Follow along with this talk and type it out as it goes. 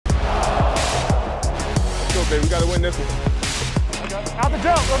baby. We got to win this one. Okay. Out the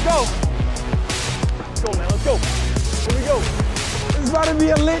jump. Let's go. Let's go, man. Let's go. Here we go. This is about to be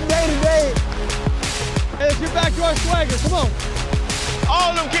a lit day today. Hey, let's get back to our swagger. Come on.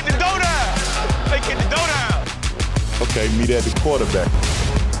 All of them get the dough down. They get the dough down. Okay, meet at the quarterback.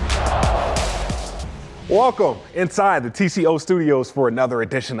 Welcome inside the TCO studios for another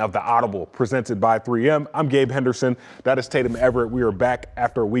edition of the Audible presented by 3M. I'm Gabe Henderson. That is Tatum Everett. We are back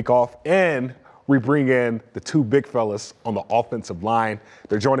after a week off, and we bring in the two big fellas on the offensive line.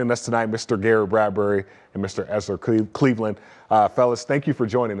 They're joining us tonight, Mr. Garrett Bradbury and Mr. Ezra Cleveland. Fellas, thank you for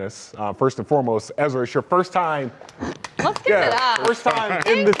joining us. First and foremost, Ezra, it's your first time. Let's give it up. First time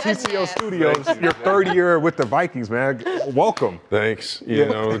in the TCO studios. Your third year with the Vikings, man. Welcome. Thanks. You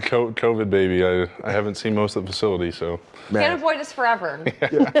know, COVID baby. I haven't seen most of the facility, so. Man. Can't avoid us forever.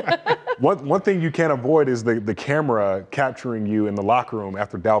 One thing you can't avoid is the camera capturing you in the locker room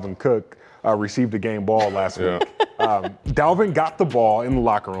after Dalvin Cook received a game ball last week. Dalvin got the ball in the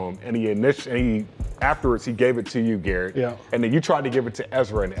locker room, and afterwards he gave it to you, Garrett. Yeah. And then you tried to give it to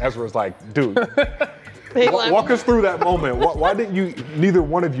Ezra, and Ezra's like, dude, walk us through that moment. Why didn't neither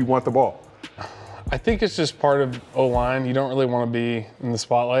one of you want the ball? I think it's just part of O-line. You don't really want to be in the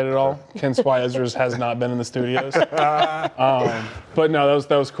spotlight at all. Hence why Ezra's has not been in the studios. But no,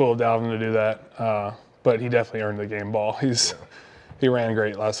 that was cool of Dalvin to do that. But he definitely earned the game ball. He ran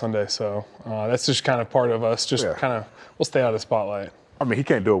great last Sunday, so that's just kind of part of us. We'll stay out of the spotlight. I mean, he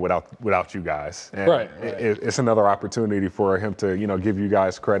can't do it without you guys. And right. It's another opportunity for him to, give you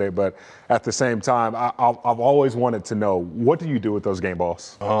guys credit. But at the same time, I've always wanted to know, what do you do with those game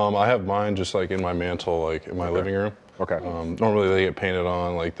balls? I have mine just like in my mantle, like in my living room. Okay. Normally they get painted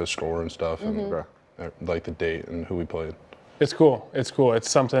on like the score and stuff, and like the date and who we played. It's cool.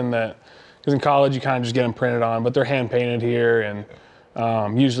 It's something that, because in college you kind of just get them printed on, but they're hand painted here, and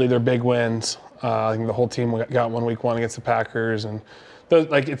usually they're big wins. I think the whole team got one week one against the Packers, and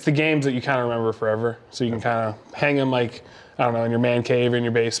it's the games that you kind of remember forever. So you can kind of hang them in your man cave or in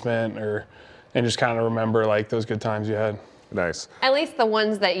your basement, and just kind of remember like those good times you had. Nice. At least the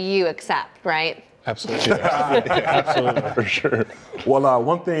ones that you accept, right? Absolutely. Absolutely. For sure. Well,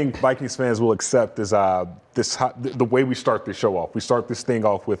 one thing Vikings fans will accept is the way we start this show off. We start this thing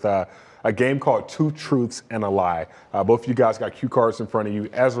off with a game called Two Truths and a Lie. Both of you guys got cue cards in front of you.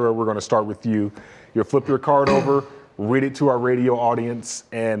 Ezra, we're going to start with you. You'll flip your card over, read it to our radio audience,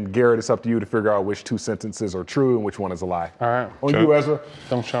 and Garrett, it's up to you to figure out which two sentences are true and which one is a lie. All right. On you, Ezra.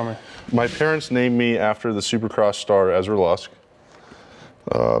 Don't show me. My parents named me after the Supercross star Ezra Lusk.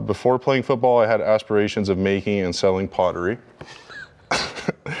 Before playing football, I had aspirations of making and selling pottery.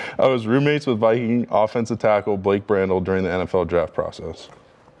 I was roommates with Viking offensive tackle Blake Brandel during the NFL draft process.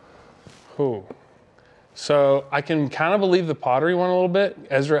 Ooh. So I can kind of believe the pottery one a little bit.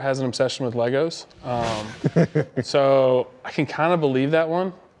 Ezra has an obsession with Legos. So I can kind of believe that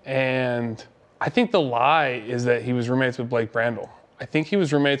one. And I think the lie is that he was roommates with Blake Brandel. I think he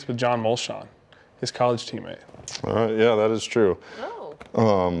was roommates with John Molshon, his college teammate. Yeah, that is true.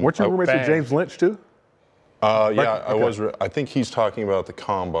 Oh. Weren't you roommates with James Lynch, too? Yeah, I was. I think he's talking about the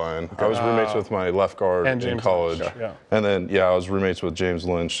combine. I was roommates with my left guard in college. Lynch, yeah. And then, I was roommates with James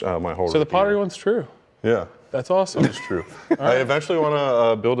Lynch my whole So the pottery one's true. Yeah. That's awesome. It's true. I eventually want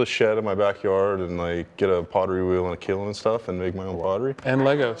to build a shed in my backyard and like get a pottery wheel and a kiln and stuff and make my own pottery. And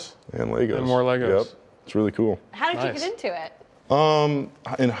Legos. And Legos. And more Legos. Yep. It's really cool. How did you get into it?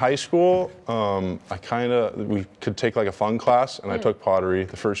 In high school, we could take like a fun class, and I took pottery.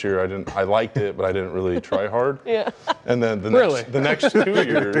 The first year I liked it, but I didn't really try hard. Yeah. And then the next 2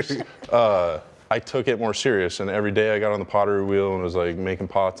 years, I took it more serious, and every day I got on the pottery wheel and was like making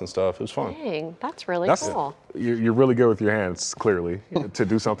pots and stuff. It was fun. Dang, that's really cool. You're really good with your hands, clearly, to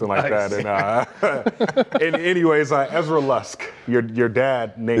do something like that. And anyways, Ezra Lusk, your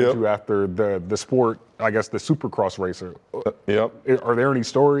dad named you after the sport, I guess the Supercross racer. Yep. Are there any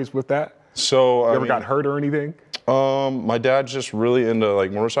stories with that? So you ever got hurt or anything? My dad's just really into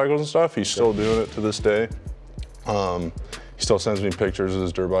like motorcycles and stuff. He's still doing it to this day. He still sends me pictures of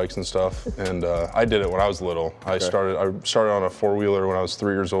his dirt bikes and stuff. And I did it when I was little. I started on a four-wheeler when I was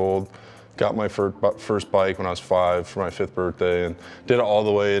 3 years old. Got my first bike when I was 5 for my 5th birthday, and did it all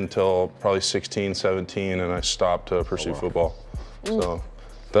the way until probably 16, 17, and I stopped to pursue football. So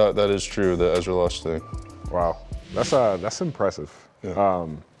that is true, the Ezra Lusk thing. Wow, that's impressive. Yeah.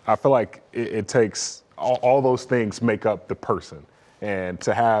 I feel like it takes all those things make up the person. And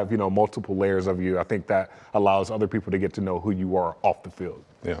to have, multiple layers of you, I think that allows other people to get to know who you are off the field.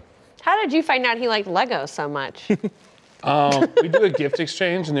 Yeah. How did you find out he liked Legos so much? We do a gift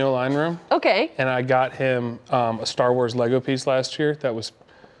exchange in the O-line room. Okay. And I got him a Star Wars Lego piece last year that was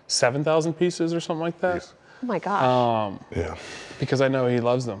 7,000 pieces or something like that. Oh my gosh. Yeah. because I know he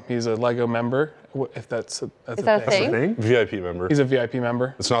loves them. He's a Lego member, if that's Is that a thing? VIP member. He's a VIP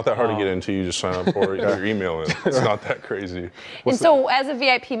member. It's not that hard to get into. You just sign up for it, get your email in. It's not that crazy. And so as a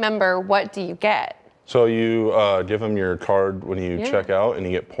VIP member, what do you get? So you give them your card when you check out, and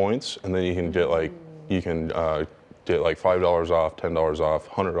you get points, and then you can get like $5 off, $10 off,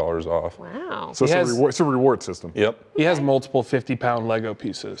 $100 off. Wow. So it's a reward system. Yep. He has multiple 50-pound Lego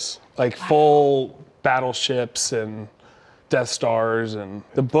pieces, like full battleships and Death Stars, and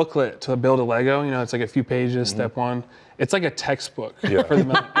the booklet to build a Lego. You know, it's like a few pages. Step one. It's like a textbook for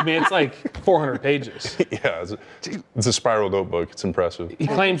the. I mean, it's like 400 pages. Yeah, it's a spiral notebook. It's impressive. He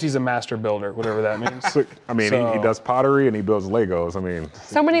claims he's a master builder, whatever that means. I mean, he does pottery and he builds Legos. I mean,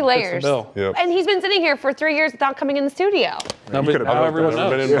 So many layers. Bill. Yep. And he's been sitting here for 3 years without coming in the studio. No, but now everyone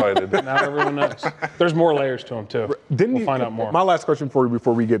Never knows. been invited. Now everyone knows. There's more layers to him too. We'll find out more. My last question for you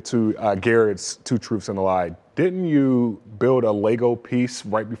before we get to Garrett's Two Truths and a Lie. Didn't you build a Lego piece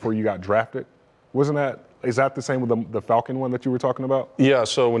right before you got drafted? Is that the same with the Falcon one that you were talking about? Yeah,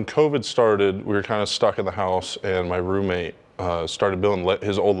 so when COVID started, we were kind of stuck in the house, and my roommate started building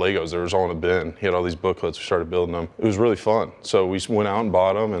his old Legos. They were all in a bin. He had all these booklets. We started building them. It was really fun. So we went out and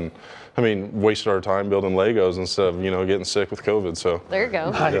bought them, and wasted our time building Legos instead of, getting sick with COVID. So There you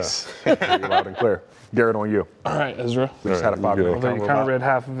go. Nice. Loud and clear. Garrett, on you. All right, Ezra. We just had a 5-minute Although you kind of read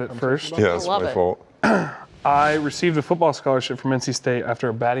half of it first. yeah, it's love my it. fault. I received a football scholarship from NC State after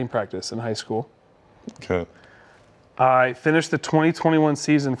a batting practice in high school. Okay. I finished the 2021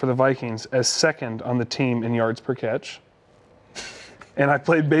 season for the Vikings as second on the team in yards per catch. And I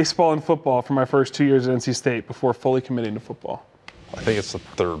played baseball and football for my first 2 years at NC State before fully committing to football. I think it's the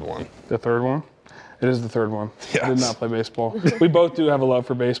third one. The third one? It is the third one. I did Yes. not play baseball. We both do have a love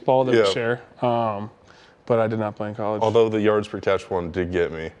for baseball that we Yeah. share, but I did not play in college. Although the yards per catch one did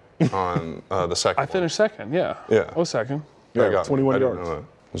get me on the second I finished second, yeah. Yeah. I was second. one. Yeah, 21 I didn't yards. know that.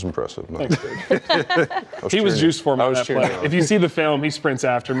 It was impressive. No. He was juiced for me I on was that cheering play. on. If you see the film, he sprints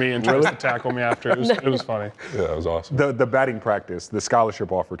after me and tries to tackle me after. It was funny. Yeah, it was awesome. The batting practice, the scholarship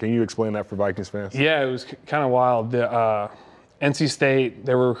offer. Can you explain that for Vikings fans? Yeah, it was kind of wild. The NC State,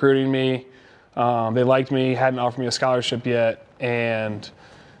 they were recruiting me. They liked me, hadn't offered me a scholarship yet, and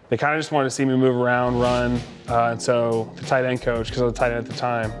they kind of just wanted to see me move around, run. And so the tight end coach, because I was a tight end at the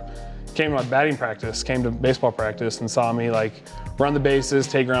time, came to my batting practice, came to baseball practice, and saw me run the bases,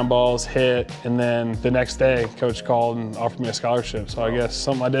 take ground balls, hit, and then the next day, coach called and offered me a scholarship. So I guess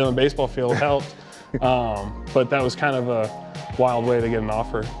something I did on the baseball field helped. But that was kind of a wild way to get an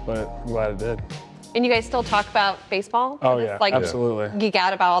offer, but I'm glad it did. And you guys still talk about baseball? Oh yeah, Like absolutely. geek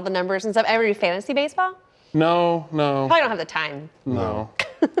out about all the numbers and stuff. Ever do fantasy baseball? No. Probably don't have the time. No.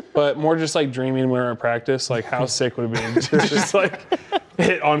 But more just dreaming when we're at practice, how sick would it be to just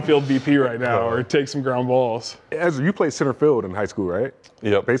hit on-field BP right now or take some ground balls. Ezra, you played center field in high school, right?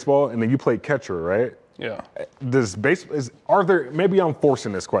 Yep. Baseball, and then you played catcher, right? Yeah. Maybe I'm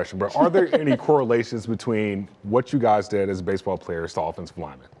forcing this question, but are there any correlations between what you guys did as baseball players to offensive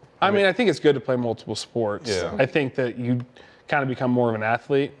linemen? I think it's good to play multiple sports. Yeah. I think that you kind of become more of an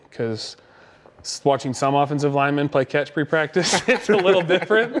athlete because watching some offensive linemen play catch pre-practice, it's a little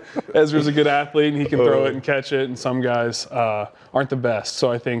different. Ezra's a good athlete and he can throw it and catch it, and some guys aren't the best.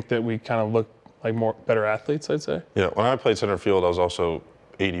 So I think that we kind of look like better athletes, I'd say. Yeah, when I played center field, I was also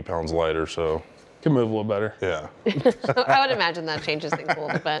 80 pounds lighter, so Can move a little better. yeah. I would imagine that changes things a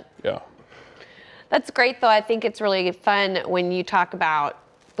little bit. Yeah. That's great, though. I think it's really fun when you talk about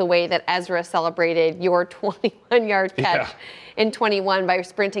the way that Ezra celebrated your 21-yard catch in 21 by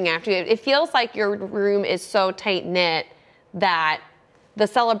sprinting after you. It feels like your room is so tight-knit that the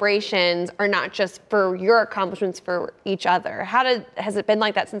celebrations are not just for your accomplishments, for each other. Has it been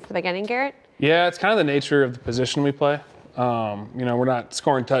like that since the beginning, Garrett? Yeah, it's kind of the nature of the position we play. We're not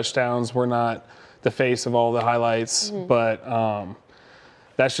scoring touchdowns. We're not the face of all the highlights, but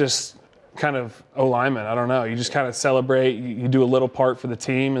that's just kind of lineman. I don't know. You just kind of celebrate. You do a little part for the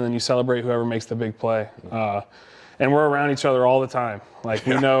team, and then you celebrate whoever makes the big play. And we're around each other all the time.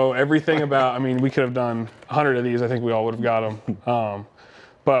 We know everything about. We could have done 100 of these. I think we all would have got them.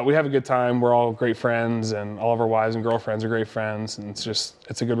 But we have a good time. We're all great friends, and all of our wives and girlfriends are great friends. And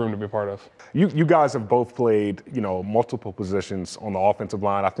it's a good room to be a part of. You guys have both played, multiple positions on the offensive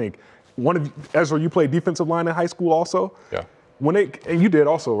line. I think Ezra, you played defensive line in high school also. Yeah. And you did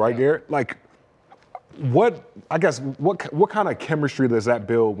also, right, Garrett? What kind of chemistry does that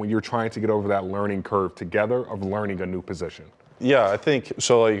build when you're trying to get over that learning curve together of learning a new position? Yeah, I think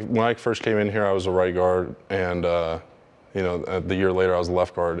so. When I first came in here, I was a right guard, and the year later I was a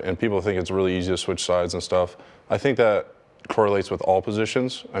left guard. And people think it's really easy to switch sides and stuff. I think that correlates with all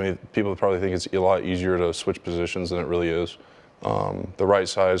positions. I mean, people probably think it's a lot easier to switch positions than it really is. The right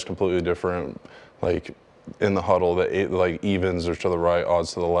side is completely different. Like in the huddle, like evens are to the right,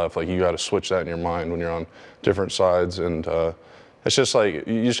 odds to the left. Like you got to switch that in your mind when you're on different sides, and it's just like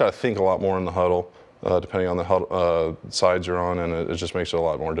you just got to think a lot more in the huddle, depending on the sides you're on, and it just makes it a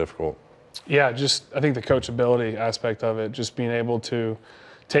lot more difficult. Yeah, I think the coachability aspect of it, just being able to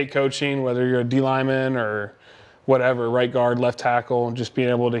take coaching, whether you're a D lineman or whatever, right guard, left tackle, and just being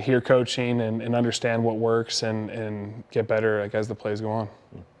able to hear coaching and understand what works and get better as the plays go on.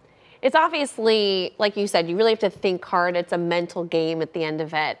 It's obviously, like you said, you really have to think hard. It's a mental game at the end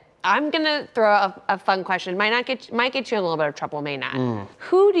of it. I'm going to throw a fun question. Might get you in a little bit of trouble, may not.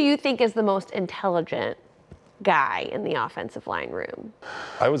 Who do you think is the most intelligent guy in the offensive line room?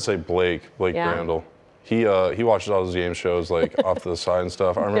 I would say Blake Randall. He watches all those game shows like off to the side and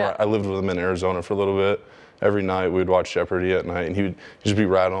stuff. I remember I lived with him in Arizona for a little bit. Every night we'd watch Jeopardy at night, and he'd just be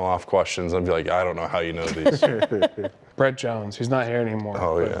rattling off questions. I'd be like, I don't know how you know these. Brett Jones, he's not here anymore.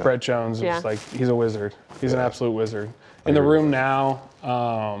 Oh, but yeah. Brett Jones is he's a wizard. He's an absolute wizard. In the room now,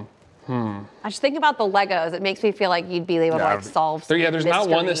 I just think about the Legos. It makes me feel like you'd be able to solve some there's not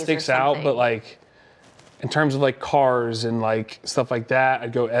one that sticks out, but in terms of cars and stuff like that,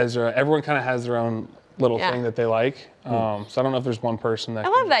 I'd go Ezra. Everyone kind of has their own little thing that they like. So I don't know if there's one person that. I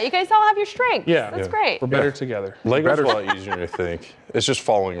love that. You guys all have your strengths. Yeah. That's great. We're better together. Lego's a lot easier than you think. It's just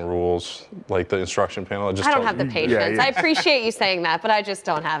following rules, like the instruction panel. I don't have the patience. I appreciate you saying that, but I just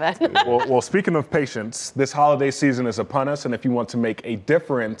don't have it. Well, speaking of patience, this holiday season is upon us, and if you want to make a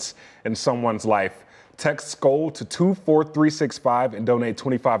difference in someone's life, text SKOL to 24365 and donate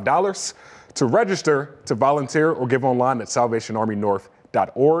 $25 to register, to volunteer, or give online at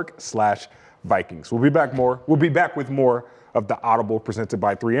salvationarmynorth.org/Vikings. We'll be back with more of the Audible presented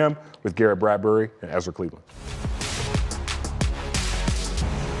by 3M with Garrett Bradbury and Ezra Cleveland.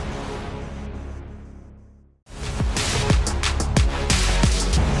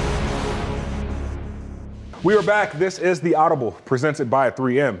 We are back. This is the Audible presented by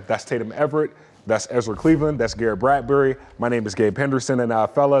 3M. That's Tatum Everett. That's Ezra Cleveland. That's Garrett Bradbury. My name is Gabe Henderson. And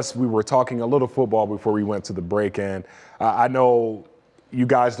fellas, we were talking a little football before we went to the break. And I know you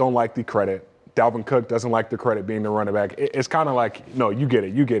guys don't like the credit. Dalvin Cook doesn't like the credit being the running back. It's kind of like, no, you get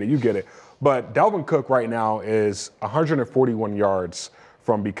it. But Dalvin Cook right now is 141 yards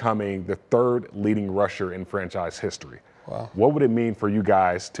from becoming the third leading rusher in franchise history. Wow. What would it mean for you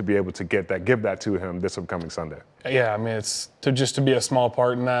guys to be able to give that to him this upcoming Sunday? Yeah, I mean, it's to be a small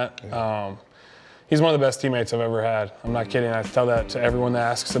part in that. Yeah. He's one of the best teammates I've ever had. I'm not kidding. I tell that to everyone that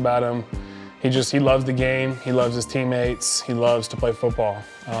asks about him. He loves the game. He loves his teammates. He loves to play football.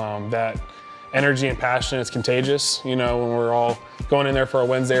 That energy and passion is contagious. You know, when we're all going in there for a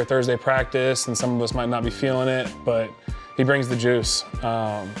Wednesday or Thursday practice, and some of us might not be feeling it, but he brings the juice.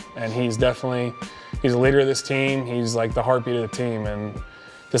 And he's a leader of this team. He's like the heartbeat of the team, and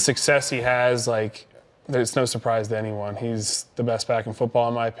the success he has, it's no surprise to anyone. He's the best back in football,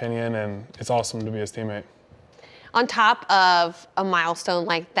 in my opinion, and it's awesome to be his teammate. On top of a milestone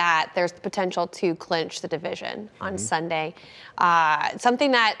like that, there's the potential to clinch the division on Sunday.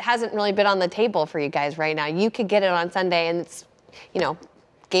 Something that hasn't really been on the table for you guys right now. You could get it on Sunday, and it's,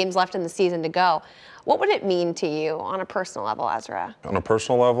 games left in the season to go. What would it mean to you on a personal level, Ezra? On a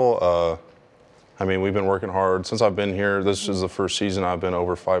personal level, we've been working hard. Since I've been here, this is the first season I've been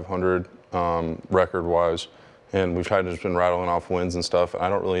over 500 record-wise. And we've kind of just been rattling off wins and stuff. I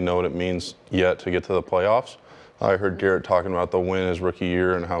don't really know what it means yet to get to the playoffs. I heard Garrett talking about the win his rookie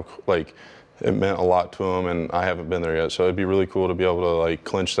year and how it meant a lot to him, and I haven't been there yet. So it'd be really cool to be able to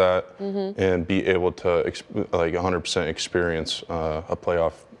clinch that and be able to 100% experience a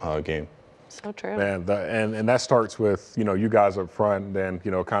playoff game. So true. Man, and that starts with you guys up front, and then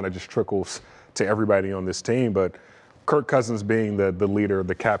kind of just trickles to everybody on this team. But Kirk Cousins being the leader,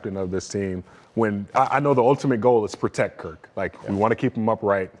 the captain of this team, when I know the ultimate goal is protect Kirk. We want to keep him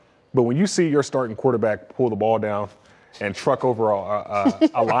upright. But when you see your starting quarterback pull the ball down and truck over a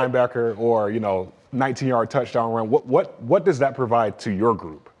linebacker or 19-yard touchdown run, what does that provide to your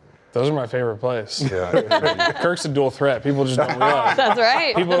group? Those are my favorite plays. Yeah. Kirk's a dual threat. People just don't realize. That's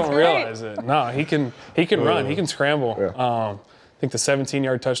right. People don't realize it. No, he can run. He can scramble. Yeah. I think the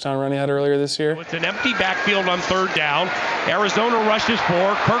 17-yard touchdown run he had earlier this year. It's an empty backfield on third down. Arizona rushes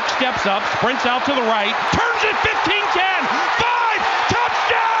 4. Kirk steps up, sprints out to the right, turns it 15-10, 5,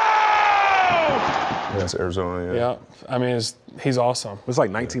 touchdown! That's Arizona, yeah. Yeah, he's awesome. It was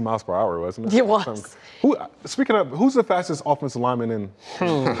 19 miles per hour, wasn't it? It was. Speaking of, who's the fastest offensive lineman in?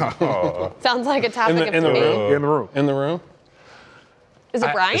 Sounds like a topic of in the debate. room. In the room. In the room? Is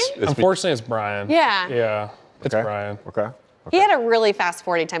it Brian? Unfortunately, it's Brian. Yeah. Yeah. It's Brian. Okay. He had a really fast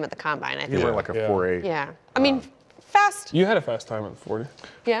 40 time at the combine, I He think. ran like a 4.8. Yeah. I mean, fast. You had a fast time at 40.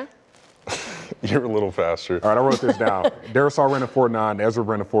 Yeah. You're a little faster. All right, I wrote this down. Darisaw ran a 4.9, Ezra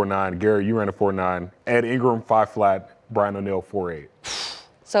ran a 4.9, Gary, you ran a 4.9, Ed Ingram 5 flat, Brian O'Neill 4.8.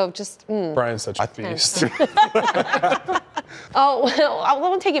 So just. Brian's such a beast. Oh, well, I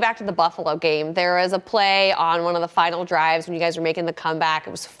want to take you back to the Buffalo game. There was a play on one of the final drives when you guys were making the comeback.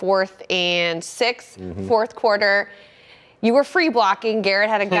 It was 4th and 6, fourth quarter. You were free blocking. Garrett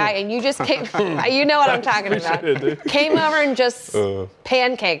had a guy, and you just came. You know what I'm talking about. Came over and just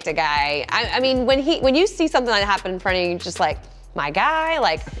pancaked a guy. I mean, when you see something like that happen in front of you, you're just like, my guy.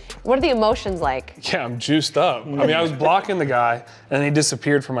 Like, what are the emotions like? Yeah, I'm juiced up. I mean, I was blocking the guy, and then he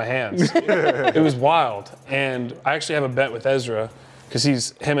disappeared from my hands. It was wild. And I actually have a bet with Ezra,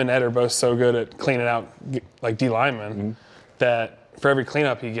 because him and Ed are both so good at cleaning out like D linemen, that for every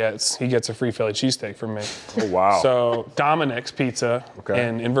cleanup he gets a free Philly cheesesteak from me. Oh, wow. So Dominic's Pizza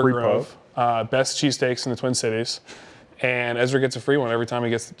in Inver Free Grove, best cheesesteaks in the Twin Cities, and Ezra gets a free one every time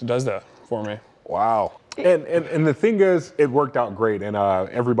he does that for me. Wow. And the thing is, it worked out great, and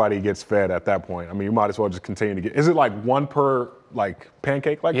everybody gets fed at that point. I mean, you might as well just continue to get. Is it like one per like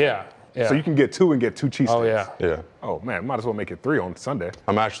pancake? Like Yeah. So you can get 2 and get 2 cheesesteaks. Oh yeah. Yeah. Oh man, might as well make it 3 on Sunday.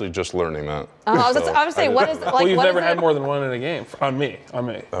 I'm actually just learning that. I was saying, what is it like? Well, you've what never is had it, more than one in a game. On me.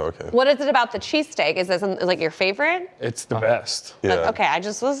 Oh, okay. What is it about the cheesesteak? Is this like your favorite? It's the best. Yeah. Okay, I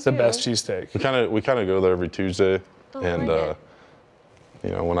just was. It's the best cheesesteak. We kind of go there every Tuesday, and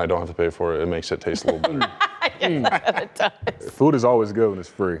when I don't have to pay for it, it makes it taste a little better. It does. Food is always good when it's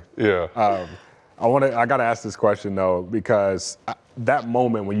free. Yeah. I gotta ask this question though, because that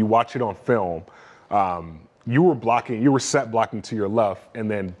moment when you watch it on film, you were set blocking to your left,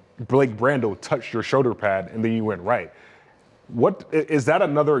 and then Blake Brando touched your shoulder pad, and then you went right. What is that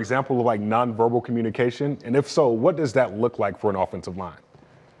another example of like nonverbal communication? And if so, what does that look like for an offensive line?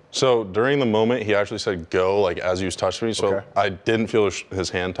 So during the moment, he actually said go, like as he was touching me. So I didn't feel his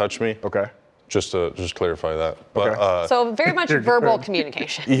hand touch me. Okay. Just to clarify that. But, So very much verbal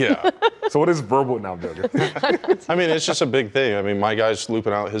communication. Yeah. So what is verbal now, Joker? I mean, it's just a big thing. I mean, my guy's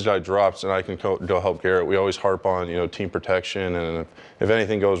looping out, his guy drops, and I can go help Garrett. We always harp on, team protection, and if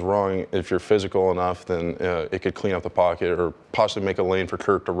anything goes wrong, if you're physical enough, then it could clean up the pocket or possibly make a lane for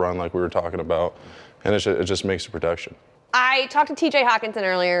Kirk to run like we were talking about, and it just makes the protection. I talked to TJ Hawkinson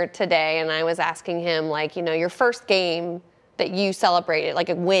earlier today, and I was asking him, like, your first game that you celebrated, like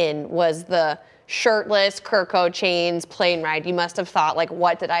a win, was the shirtless Kirko chains plane ride. You must have thought, like,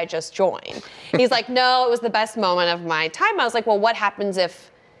 what did I just join? He's like, no, it was the best moment of my time. I was like, well, what happens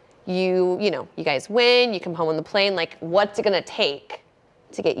if you guys win, you come home on the plane? Like, what's it gonna take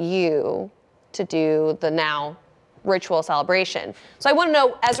to get you to do the now ritual celebration? So I want to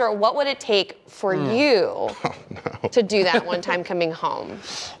know, Ezra, what would it take for you to do that one time coming home?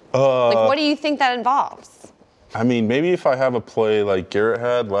 Like, what do you think that involves? I mean, maybe if I have a play like Garrett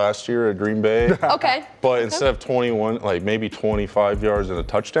had last year at Green Bay. Okay. But instead of 21, like maybe 25 yards and a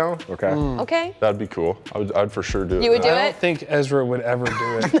touchdown. Okay. Okay. That'd be cool. I'd for sure do it. You would do I don't it? think Ezra would ever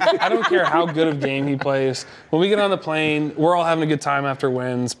do it. I don't care how good of game he plays. When we get on the plane, we're all having a good time after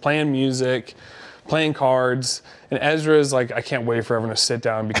wins, playing music, playing cards, and Ezra's like, I can't wait for everyone to sit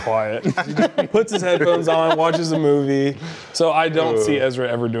down and be quiet. He just puts his headphones on, watches a movie. So I don't see Ezra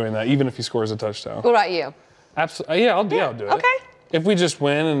ever doing that, even if he scores a touchdown. What about you? Absolutely. Yeah, I'll do it. Okay. If we just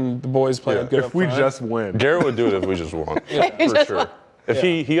win and the boys play good If up we front. just win. Garrett would do it if we just won. For sure. If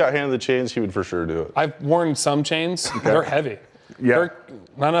he got handed the chains, he would for sure do it. I've worn some chains. They're heavy. Yeah. Kirk,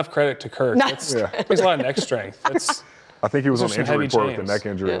 not enough credit to Kirk. It takes a lot of neck strength. I think he was on Those the are some injury report with heavy the neck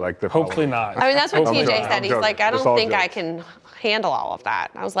chains. injury. Like the Hopefully not. I mean, that's what Hopefully TJ not. said. He's joking. like, I It's don't all think I jokes. can handle all of that.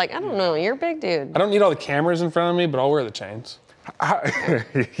 I was like, I don't know. You're a big dude. I don't need all the cameras in front of me, but I'll wear the chains.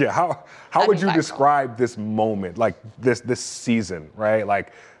 How would you describe this moment, like this season, right?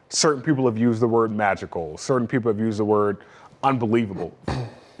 Like certain people have used the word magical, certain people have used the word unbelievable.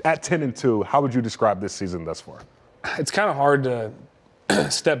 At 10-2, how would you describe this season thus far? It's kind of hard to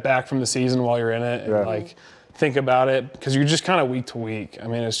step back from the season while you're in it and like think about it, because you're just kind of week to week. I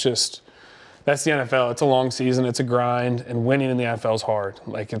mean, it's just, that's the NFL. It's a long season, it's a grind, and winning in the NFL is hard.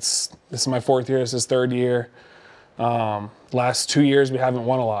 Like this is my 4th year, this is 3rd year. Last 2 years we haven't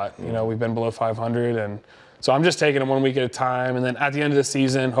won a lot. We've been below 500, and so I'm just taking it 1 week at a time. And then at the end of the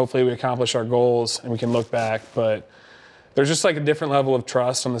season, hopefully we accomplish our goals and we can look back. But there's just like a different level of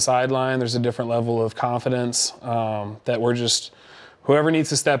trust on the sideline. There's a different level of confidence that we're just, whoever needs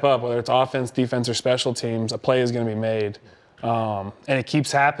to step up, whether it's offense, defense, or special teams, a play is going to be made. And it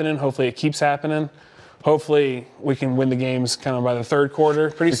keeps happening. Hopefully it keeps happening. hopefully we can win the games kind of by the third quarter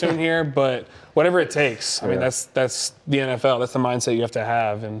pretty soon here, but whatever it takes. I mean, that's the NFL. That's the mindset you have to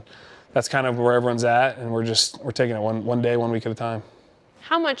have, and that's kind of where everyone's at, and we're taking it one day, 1 week at a time.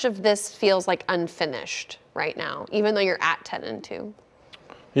 How much of this feels like unfinished right now, even though you're at 10-2?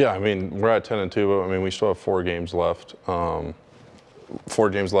 Yeah, I mean, we're at 10-2, but I mean, we still have 4 games left. 4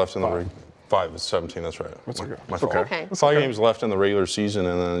 games left in the ring. 5 is 17, that's right. That's okay. My fault. Okay. 5 games left in the regular season,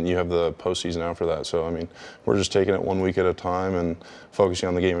 and then you have the postseason after that. So, I mean, we're just taking it 1 week at a time and focusing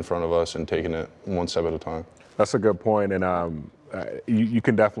on the game in front of us and taking it one step at a time. That's a good point, and you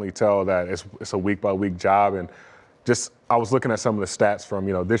can definitely tell that it's a week-by-week job. And just I was looking at some of the stats from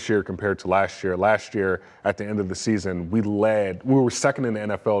this year compared to last year. Last year, at the end of the season, we were second in the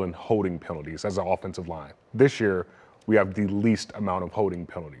NFL in holding penalties as an offensive line. This year, we have the least amount of holding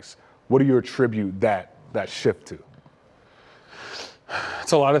penalties. What do you attribute that shift to?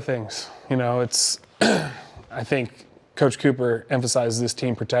 It's a lot of things. It's I think Coach Cooper emphasizes this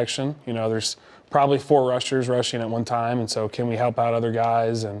team protection. There's probably 4 rushers rushing at one time, and so can we help out other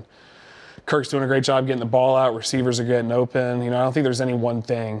guys? And Kirk's doing a great job getting the ball out. Receivers are getting open. I don't think there's any one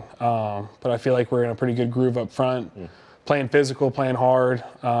thing, but I feel like we're in a pretty good groove up front, playing physical, playing hard.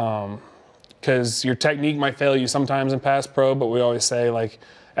 Because your technique might fail you sometimes in pass pro, but we always say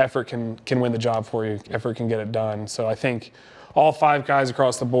effort can win the job for you. Effort can get it done. So I think all 5 guys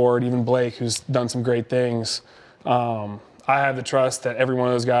across the board, even Blake, who's done some great things, I have the trust that every one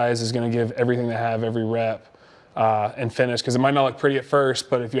of those guys is going to give everything they have, every rep, and finish. Because it might not look pretty at first,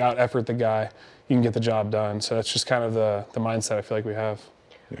 but if you out-effort the guy, you can get the job done. So that's just kind of the mindset I feel like we have.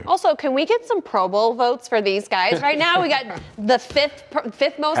 Yeah. Also, can we get some Pro Bowl votes for these guys? Right now, we got the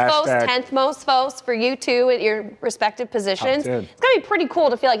fifth most votes, 10th most votes for you two at your respective positions. It's going to be pretty cool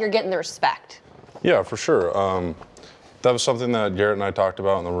to feel like you're getting the respect. Yeah, for sure. That was something that Garrett and I talked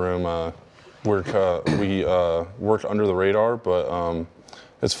about in the room. We worked under the radar, but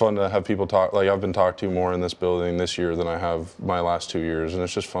it's fun to have people talk. I've been talked to more in this building this year than I have my last 2 years, and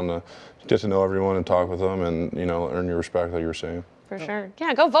it's just fun to get to know everyone and talk with them and earn your respect, like you were saying. For sure.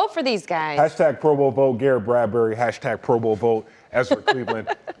 Yeah, go vote for these guys. Hashtag Pro Bowl vote Garrett Bradbury. Hashtag Pro Bowl vote Ezra Cleveland.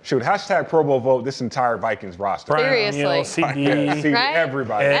 Shoot, hashtag Pro Bowl vote this entire Vikings roster. Seriously. CD, right?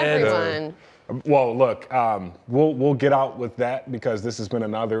 Everybody. Everyone. Well, look, we'll get out with that because this has been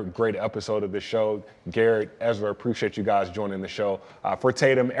another great episode of the show. Garrett, Ezra, appreciate you guys joining the show. For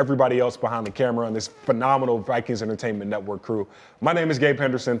Tatum, everybody else behind the camera and this phenomenal Vikings Entertainment Network crew, my name is Gabe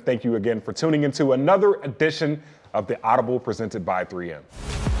Henderson. Thank you again for tuning into another edition of the Audible presented by 3M.